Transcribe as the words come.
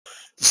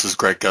This is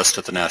Greg Gust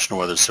at the National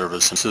Weather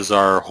Service. This is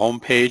our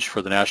homepage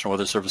for the National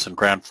Weather Service in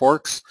Grand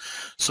Forks.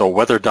 So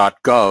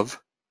weather.gov,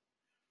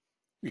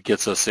 it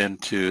gets us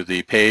into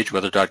the page,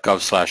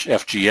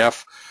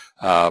 weather.gov/FGF,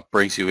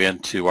 brings you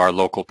into our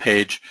local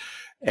page,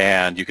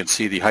 and you can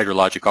see the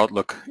hydrologic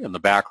outlook in the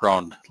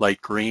background, light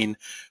green,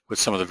 with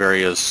some of the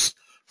various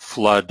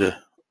flood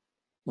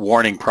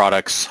warning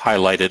products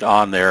highlighted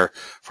on there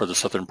for the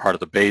southern part of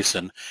the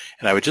basin.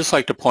 And I would just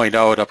like to point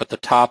out up at the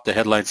top, the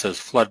headline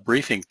says flood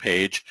briefing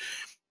page.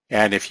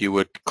 And if you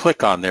would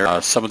click on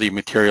there, some of the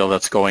material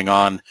that's going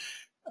on,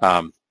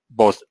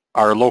 both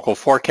our local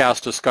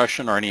forecast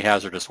discussion or any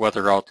hazardous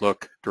weather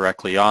outlook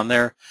directly on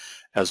there,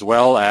 as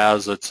well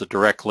as it's a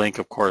direct link,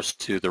 of course,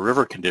 to the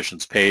river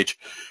conditions page,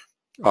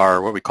 our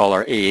what we call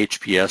our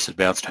AHPS,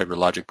 Advanced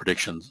Hydrologic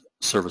Prediction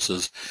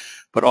Services,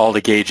 but all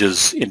the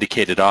gauges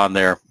indicated on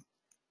there.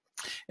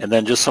 And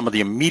then just some of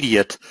the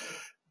immediate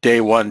day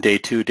 1, day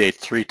 2, day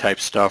 3 type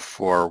stuff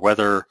for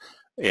weather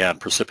and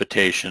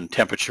precipitation,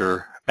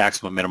 temperature,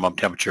 maximum, minimum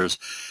temperatures,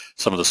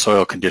 some of the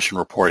soil condition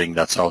reporting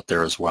that's out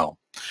there as well.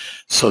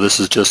 So this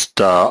is just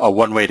a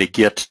one way to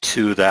get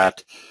to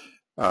that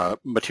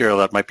material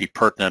that might be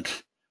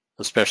pertinent,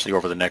 especially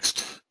over the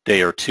next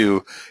day or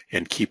two,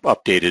 and keep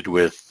updated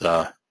with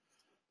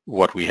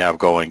what we have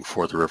going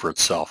for the river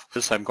itself.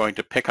 I'm going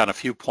to pick on a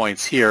few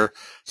points here.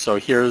 So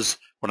here's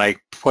when I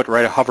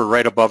hover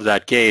right above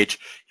that gauge,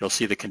 you'll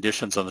see the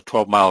conditions on the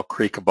 12-mile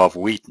creek above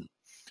Wheaton.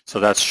 So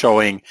that's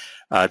showing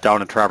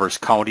down in Traverse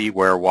County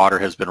where water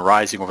has been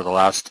rising over the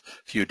last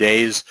few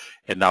days,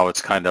 and now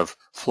it's kind of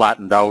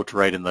flattened out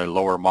right in the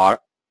lower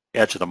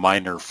edge of the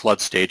minor flood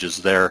stages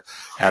there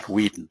at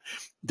Wheaton.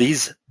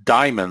 These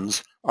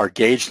diamonds are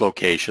gauge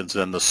locations,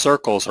 and the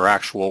circles are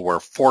actual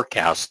where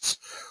forecasts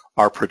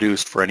are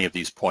produced for any of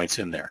these points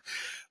in there.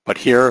 But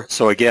here,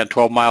 so again,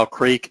 12-mile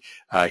creek,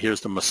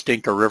 here's the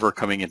Mustinka River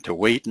coming into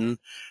Wheaton,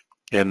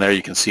 and there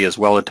you can see as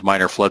well into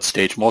minor flood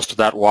stage, most of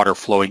that water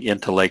flowing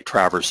into Lake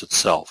Traverse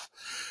itself.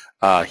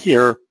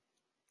 Here,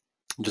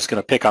 I'm just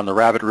going to pick on the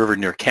Rabbit River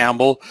near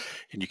Campbell,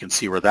 and you can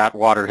see where that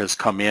water has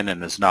come in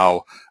and is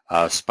now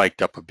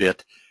spiked up a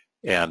bit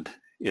and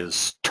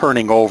is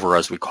turning over,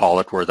 as we call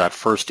it, where that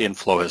first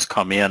inflow has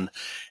come in,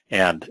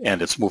 and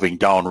it's moving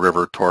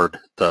downriver toward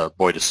the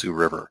Bois de Sioux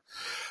River.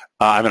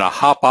 I'm going to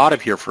hop out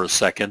of here for a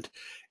second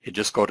and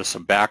just go to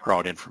some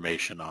background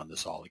information on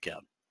this all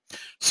again.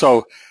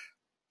 So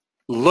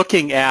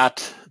looking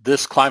at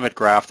this climate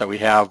graph that we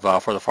have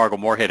for the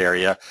Fargo-Moorhead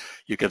area,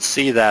 you can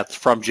see that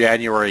from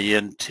January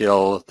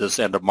until this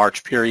end of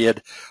March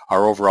period,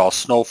 our overall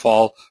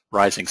snowfall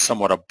rising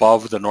somewhat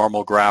above the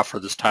normal graph for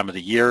this time of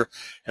the year,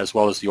 as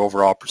well as the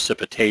overall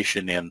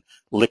precipitation in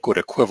liquid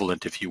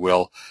equivalent, if you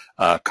will,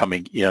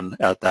 coming in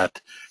at that.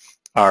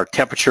 Our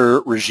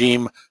temperature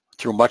regime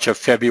through much of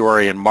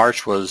February and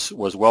March was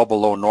well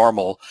below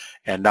normal,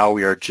 and now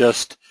we are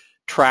just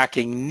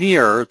tracking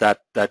near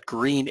that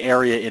green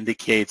area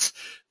indicates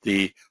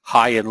the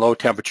high and low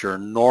temperature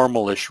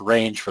normal-ish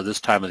range for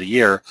this time of the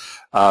year.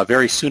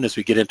 Very soon as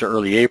we get into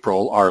early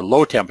April, our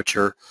low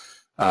temperature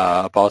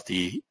about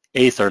the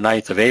 8th or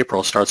 9th of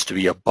April starts to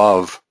be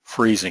above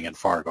freezing in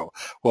Fargo.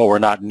 Well, we're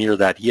not near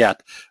that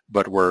yet,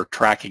 but we're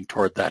tracking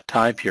toward that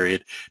time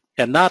period,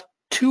 and not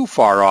too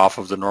far off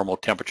of the normal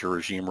temperature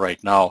regime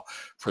right now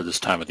for this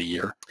time of the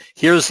year.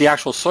 Here's the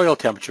actual soil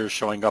temperatures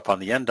showing up on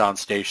the NDON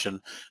station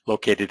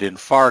located in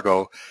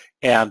Fargo,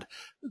 and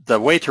the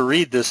way to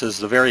read this is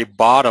the very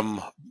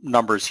bottom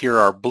numbers here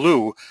are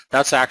blue.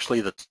 That's actually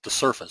the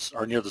surface,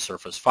 or near the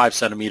surface, 5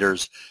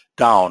 centimeters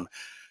down.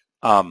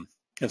 And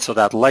so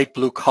that light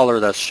blue color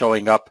that's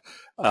showing up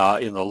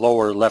in the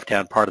lower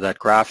left-hand part of that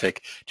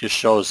graphic just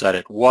shows that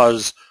it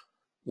was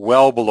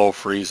well below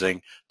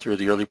freezing through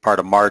the early part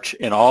of March,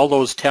 and all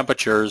those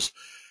temperatures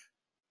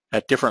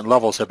at different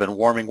levels have been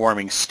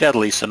warming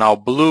steadily. So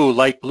now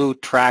light blue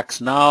tracks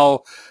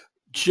now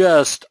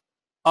just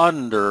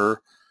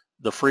under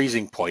the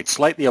freezing point,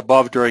 slightly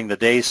above during the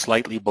day,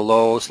 slightly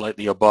below,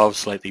 slightly above,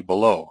 slightly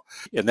below.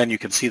 And then you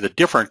can see the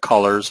different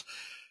colors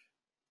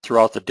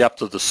throughout the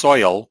depth of the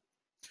soil,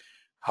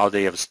 how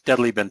they have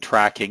steadily been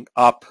tracking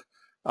up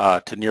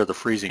to near the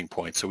freezing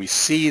point. So we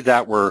see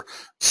that we're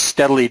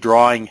steadily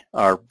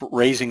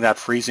raising that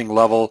freezing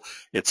level.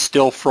 It's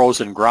still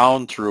frozen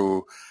ground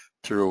through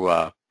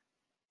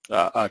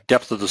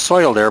depth of the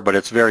soil there, but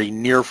it's very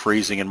near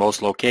freezing in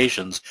most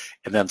locations.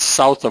 And then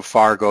south of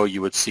Fargo,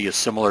 you would see a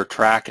similar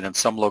track, and in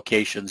some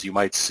locations you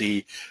might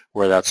see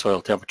where that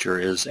soil temperature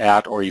is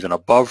at or even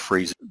above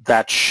freezing.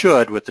 That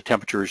should, with the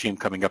temperature regime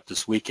coming up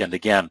this weekend,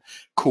 again,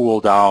 cool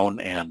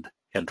down and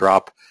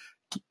drop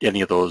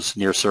any of those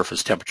near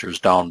surface temperatures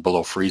down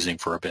below freezing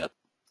for a bit.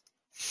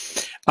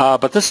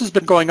 But this has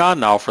been going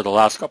on now for the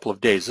last couple of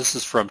days. This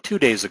is from 2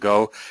 days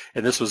ago,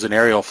 and this was an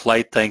aerial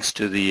flight thanks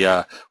to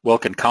the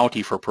Wilkin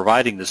County for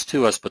providing this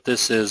to us. But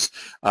this is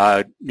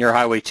near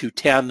Highway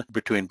 210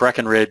 between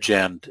Breckenridge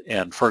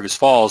and Fergus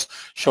Falls,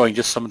 showing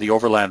just some of the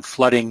overland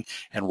flooding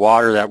and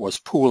water that was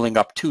pooling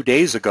up 2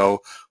 days ago,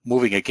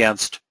 moving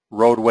against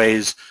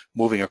roadways,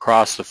 moving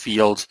across the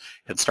fields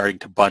and starting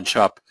to bunch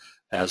up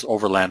as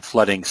overland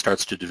flooding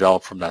starts to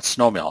develop from that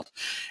snowmelt.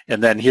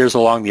 And then here's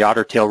along the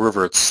Otter Tail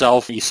River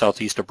itself,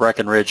 southeast of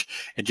Breckenridge,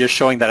 and just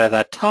showing that at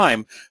that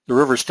time, the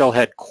river still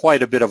had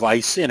quite a bit of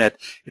ice in it.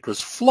 It was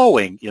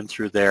flowing in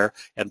through there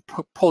and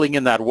pulling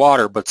in that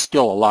water, but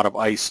still a lot of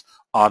ice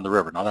on the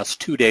river. Now that's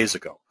 2 days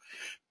ago.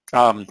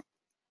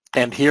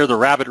 And here the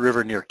Rabbit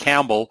River near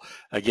Campbell,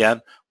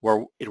 again,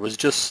 where it was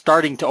just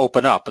starting to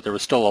open up, but there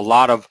was still a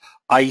lot of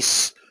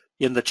ice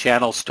in the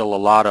channel, still a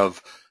lot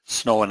of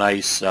snow and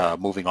ice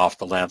moving off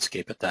the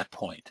landscape at that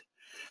point.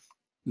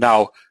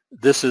 Now,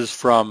 this is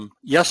from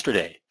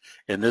yesterday,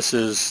 and this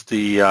is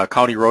the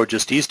county road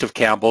just east of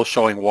Campbell,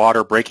 showing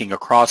water breaking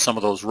across some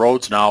of those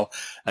roads now.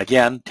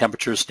 Again,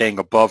 temperatures staying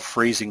above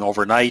freezing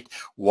overnight,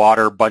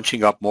 water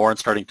bunching up more and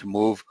starting to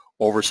move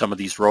over some of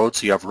these roads,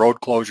 so you have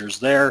road closures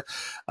there.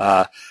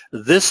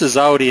 This is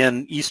out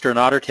in eastern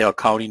Otter Tail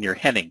County near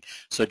Henning.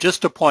 So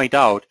just to point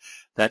out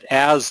that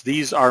as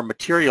these are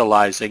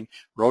materializing,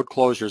 road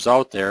closures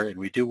out there, and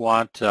we do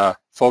want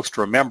folks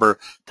to remember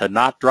to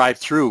not drive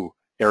through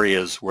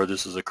areas where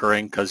this is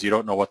occurring, because you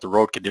don't know what the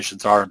road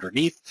conditions are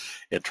underneath,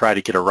 and try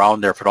to get around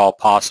there if at all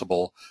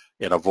possible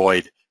and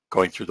avoid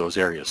going through those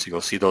areas. So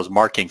you'll see those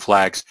marking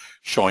flags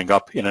showing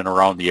up in and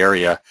around the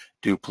area.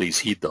 Do please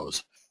heed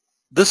those.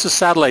 This is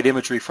satellite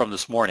imagery from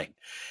this morning,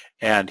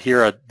 and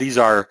here these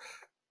are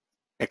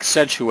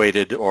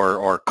accentuated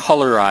or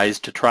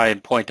colorized to try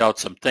and point out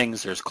some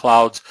things. There's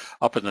clouds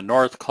up in the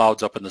north,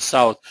 clouds up in the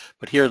south,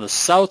 but here in the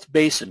South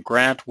Basin,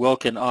 Grant,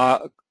 Wilkin,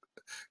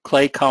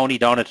 Clay County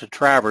down into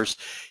Traverse,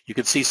 you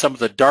can see some of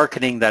the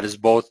darkening that is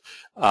both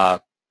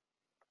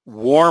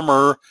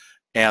warmer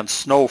and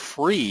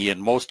snow-free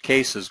in most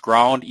cases,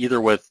 ground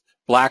either with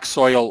black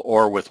soil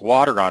or with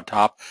water on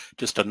top.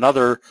 Just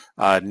another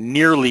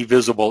nearly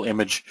visible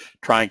image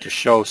trying to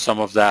show some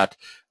of that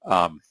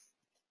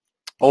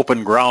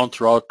open ground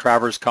throughout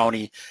Traverse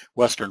County,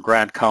 western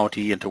Grant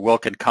County, into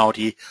Wilkin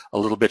County, a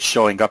little bit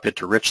showing up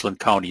into Richland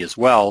County as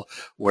well,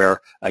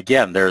 where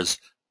again there's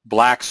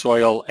black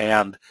soil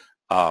and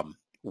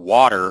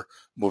water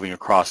moving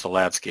across the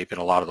landscape in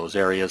a lot of those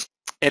areas.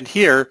 And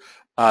here,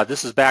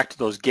 this is back to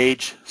those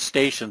gauge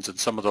stations and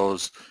some of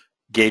those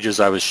gauges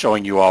I was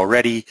showing you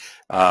already,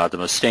 the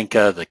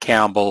Mustinka, the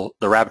Campbell,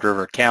 the Rabbit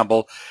River at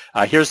Campbell.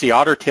 Here's the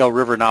Otter Tail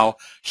River now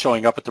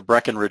showing up at the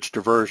Breckenridge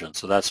diversion.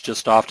 So that's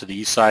just off to the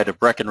east side of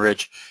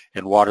Breckenridge,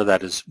 and water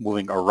that is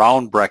moving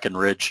around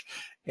Breckenridge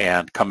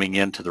and coming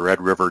into the Red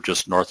River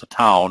just north of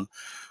town,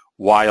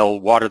 while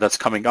water that's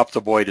coming up the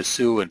Bois de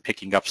Sioux and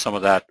picking up some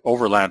of that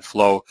overland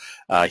flow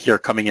here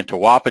coming into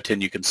Wahpeton.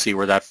 You can see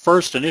where that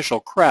first initial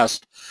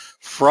crest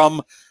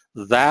from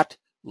that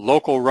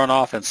local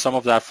runoff and some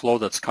of that flow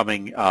that's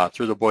coming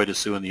through the Bois de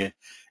Sioux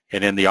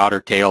and in the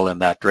Otter Tail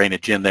and that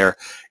drainage in there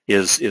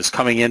is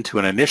coming into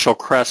an initial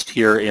crest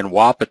here in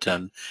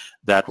Wahpeton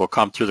that will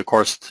come through the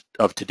course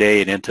of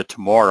today and into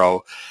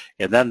tomorrow,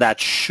 and then that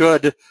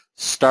should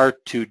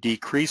start to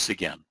decrease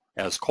again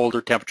as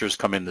colder temperatures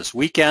come in this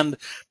weekend.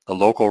 The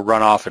local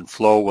runoff and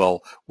flow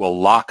will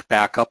lock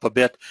back up a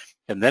bit,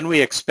 and then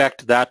we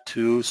expect that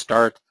to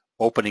start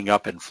opening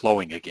up and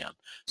flowing again.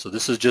 So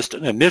this is just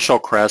an initial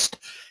crest.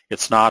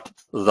 It's not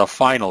the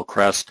final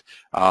crest.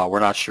 We're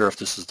not sure if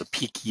this is the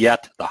peak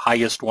yet, the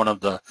highest one of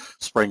the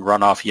spring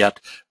runoff yet,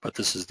 but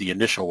this is the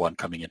initial one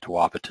coming into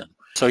Wahpeton.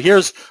 So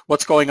here's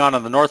what's going on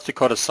the North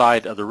Dakota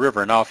side of the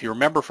river. Now, if you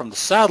remember from the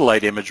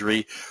satellite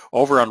imagery,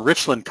 over on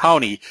Richland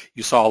County,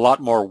 you saw a lot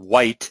more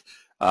white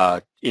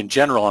in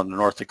general on the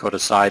North Dakota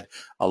side,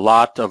 a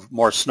lot of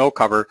more snow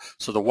cover.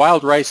 So the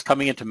wild rice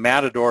coming into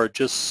Matador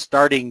just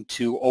starting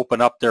to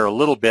open up there a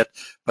little bit,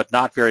 but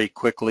not very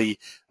quickly.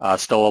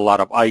 Still a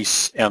lot of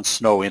ice and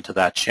snow into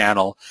that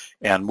channel,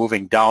 and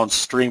moving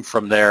downstream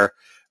from there.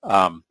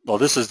 Well,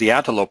 this is the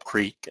Antelope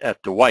Creek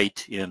at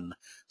Dwight in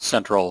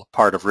central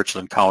part of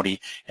Richland County,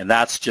 and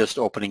that's just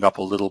opening up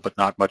a little, but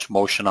not much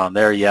motion on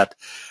there yet.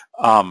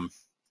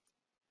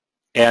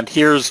 And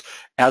here's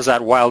as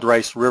that Wild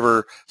Rice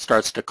River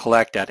starts to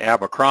collect at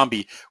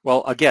Abercrombie.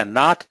 Well, again,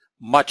 not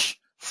much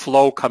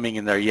flow coming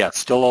in there yet.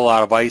 Still a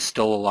lot of ice,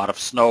 still a lot of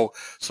snow,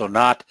 so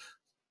not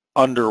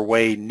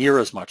underway near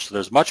as much. So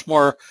there's much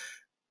more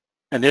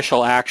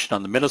initial action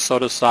on the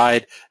Minnesota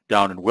side,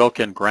 down in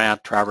Wilkin,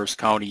 Grant, Traverse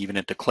County, even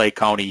into Clay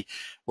County,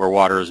 where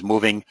water is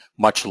moving.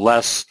 Much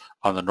less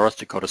on the North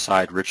Dakota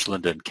side,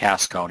 Richland and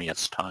Cass County at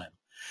this time.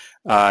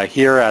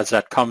 Here, as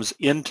that comes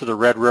into the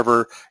Red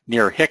River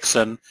near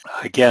Hickson,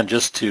 again,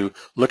 just to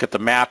look at the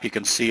map, you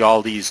can see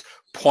all these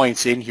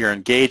points in here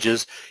in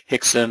gauges.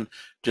 Hickson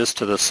just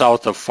to the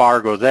south of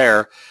Fargo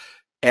there,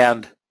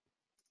 and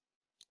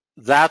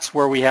that's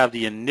where we have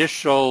the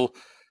initial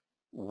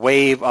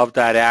wave of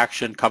that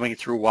action coming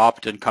through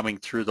Wahpeton, coming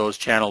through those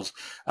channels,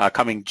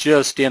 coming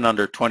just in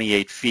under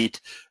 28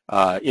 feet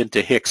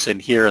into Hickson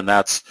here, and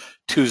that's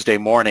Tuesday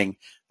morning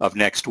of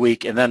next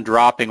week, and then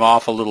dropping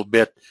off a little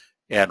bit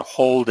and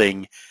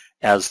holding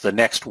as the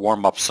next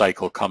warm-up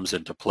cycle comes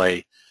into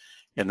play.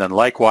 And then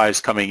likewise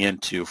coming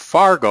into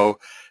Fargo,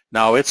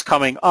 now it's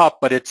coming up,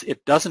 but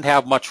it doesn't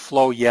have much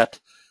flow yet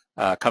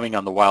coming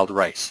on the wild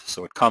rice.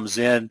 So it comes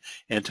in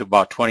into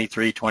about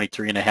 23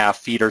 and a half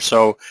feet or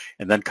so,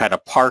 and then kind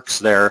of parks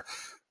there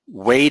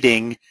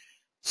waiting.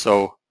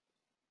 So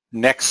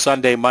next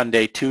Sunday,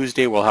 Monday,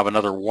 Tuesday, we'll have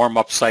another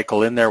warm-up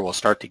cycle in there. We'll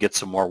start to get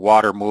some more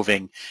water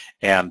moving,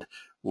 and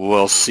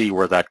we'll see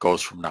where that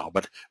goes from now.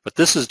 But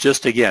this is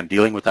just, again,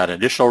 dealing with that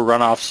initial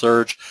runoff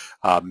surge,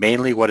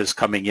 mainly what is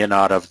coming in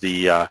out of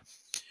the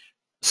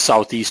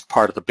southeast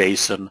part of the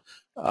basin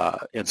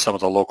and some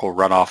of the local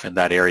runoff in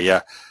that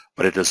area.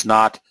 But it is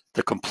not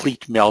the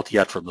complete melt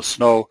yet from the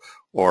snow,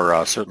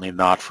 or certainly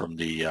not from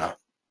the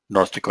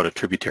North Dakota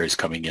tributaries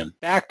coming in.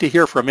 Back to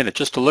here for a minute,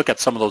 just to look at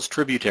some of those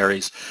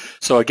tributaries.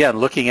 So again,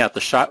 looking at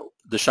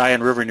the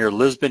Cheyenne River near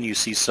Lisbon, you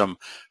see some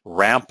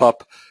ramp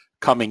up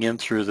coming in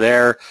through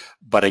there.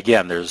 But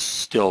again, there's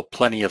still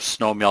plenty of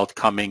snow melt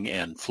coming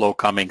and flow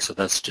coming, so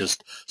that's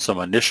just some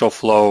initial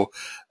flow.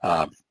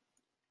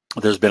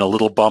 There's been a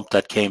little bump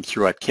that came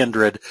through at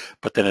Kindred,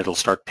 but then it'll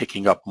start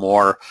picking up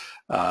more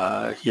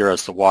here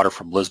as the water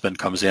from Lisbon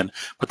comes in.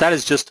 But that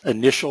is just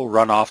initial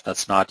runoff.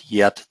 That's not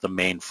yet the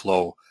main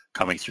flow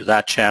coming through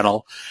that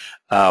channel.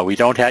 We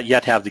don't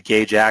yet have the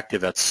gauge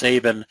active at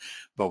Sabin,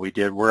 but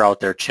we're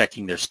out there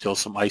checking. There's still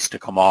some ice to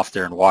come off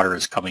there, and water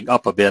is coming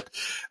up a bit.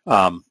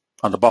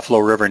 On the Buffalo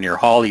River near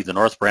Hawley, the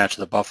north branch of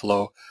the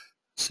Buffalo,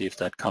 see if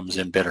that comes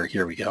in better.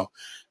 Here we go.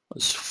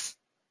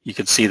 You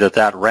can see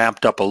that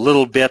ramped up a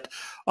little bit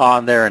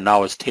on there and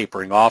now is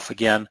tapering off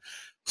again.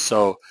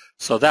 So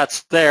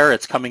that's there.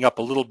 It's coming up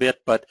a little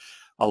bit, but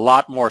a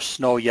lot more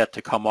snow yet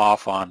to come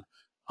off on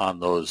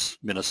those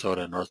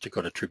Minnesota and North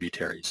Dakota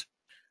tributaries.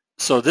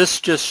 So this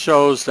just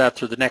shows that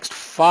through the next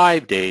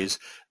 5 days,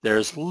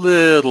 there's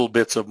little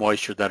bits of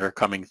moisture that are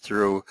coming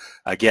through.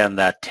 Again,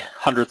 that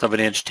 1/10 of an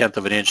inch, 1/10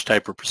 of an inch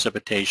type of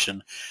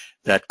precipitation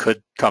that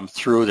could come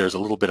through. There's a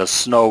little bit of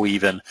snow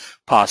even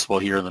possible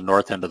here in the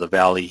north end of the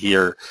valley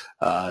here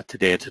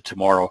today into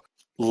tomorrow.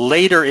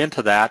 Later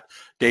into that,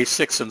 day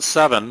 6 and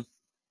 7,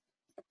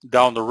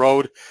 down the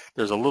road,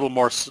 there's a little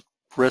more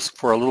risk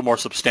for a little more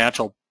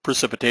substantial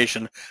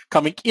precipitation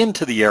coming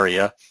into the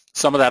area,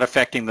 some of that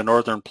affecting the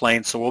northern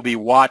plains. So we'll be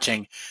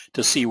watching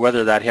to see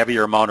whether that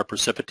heavier amount of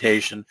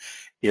precipitation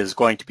is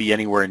going to be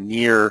anywhere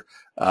near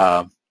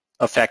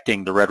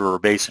affecting the Red River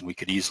Basin. We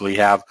could easily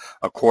have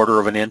 1/4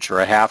 of an inch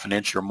or 1/2 an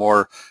inch or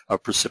more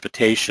of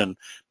precipitation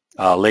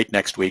late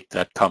next week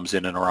that comes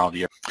in and around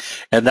the area.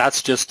 And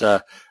that's just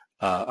a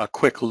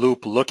quick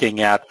loop looking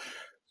at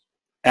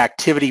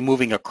activity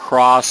moving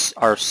across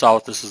our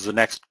south. This is the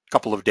next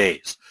couple of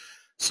days.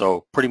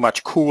 So pretty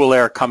much cool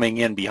air coming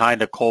in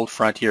behind a cold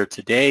front here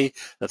today.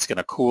 That's going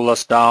to cool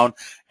us down,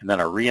 and then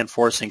a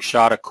reinforcing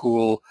shot of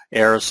cool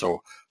air.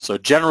 So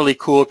generally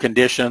cool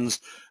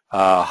conditions,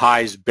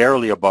 highs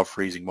barely above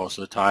freezing most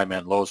of the time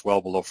and lows well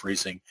below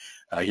freezing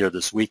here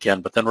this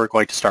weekend. But then we're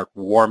going to start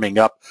warming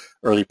up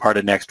early part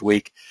of next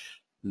week.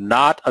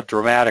 Not a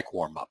dramatic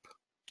warm up.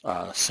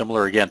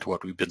 Similar again to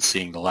what we've been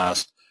seeing the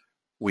last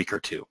week or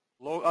two.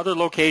 Other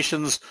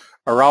locations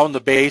around the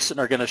basin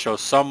are going to show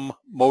some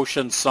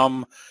motion,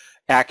 some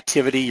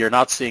activity. You're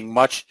not seeing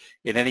much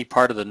in any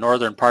part of the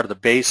northern part of the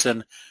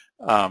basin,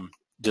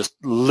 just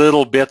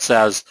little bits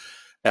as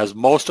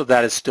most of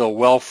that is still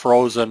well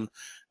frozen,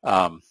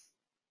 and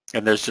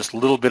there's just a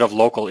little bit of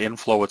local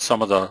inflow with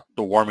some of the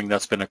warming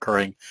that's been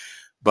occurring,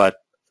 but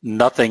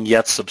nothing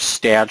yet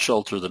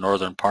substantial through the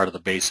northern part of the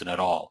basin at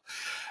all.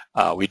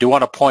 We do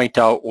want to point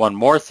out one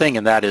more thing,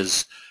 and that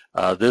is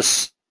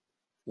this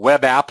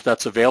web app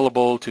that's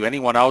available to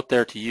anyone out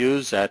there to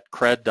use at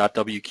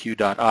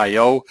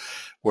cred.wq.io,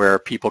 where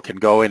people can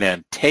go in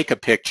and take a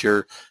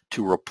picture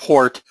to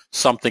report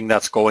something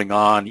that's going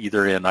on,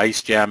 either in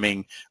ice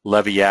jamming,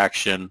 levee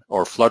action,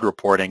 or flood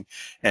reporting.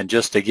 And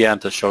just again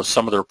to show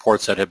some of the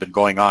reports that have been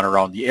going on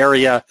around the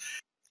area.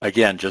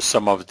 Again, just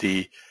some of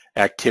the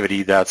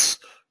activity that's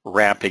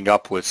ramping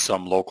up with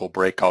some local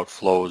breakout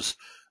flows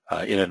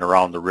in and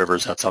around the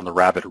rivers. That's on the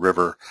Rabbit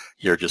River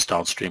here just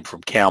downstream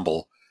from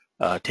Campbell,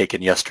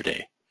 taken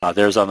yesterday.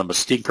 There's on the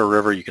Mustinka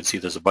River. You can see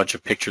there's a bunch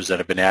of pictures that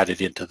have been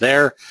added into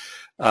there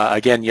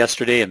again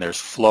yesterday, and there's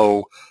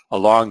flow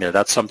along there.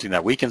 That's something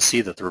that we can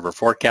see, that the River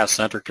Forecast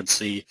Center can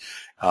see,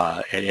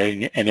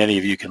 and any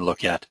of you can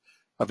look at,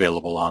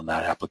 available on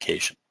that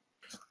application.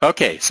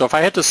 Okay, so if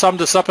I had to sum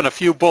this up in a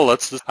few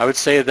bullets, I would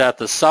say that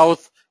the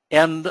south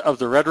end of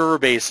the Red River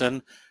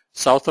Basin,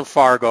 south of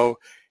Fargo,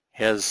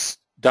 has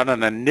done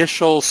an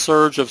initial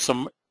surge of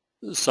some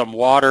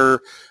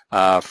water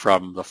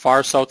from the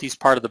far southeast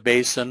part of the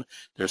basin.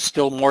 There's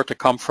still more to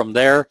come from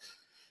there.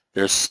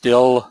 There's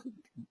still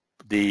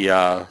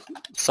the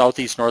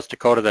southeast North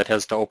Dakota that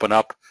has to open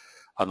up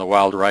on the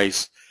wild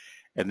rice.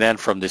 And then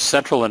from the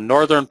central and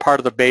northern part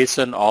of the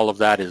basin, all of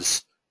that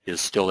is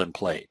still in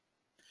play.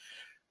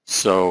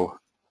 So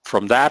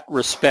from that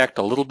respect,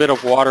 a little bit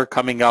of water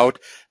coming out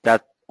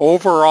that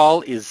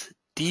overall is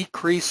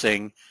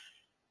decreasing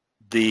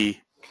the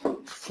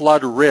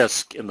flood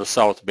risk in the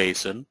South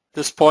Basin. At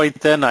this point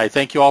then, I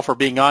thank you all for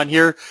being on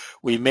here.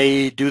 We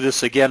may do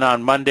this again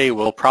on Monday.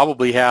 We'll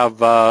probably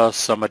have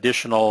some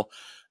additional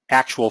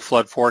actual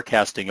flood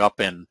forecasting up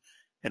in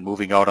and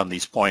moving out on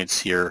these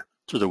points here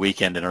through the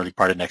weekend and early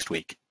part of next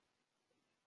week.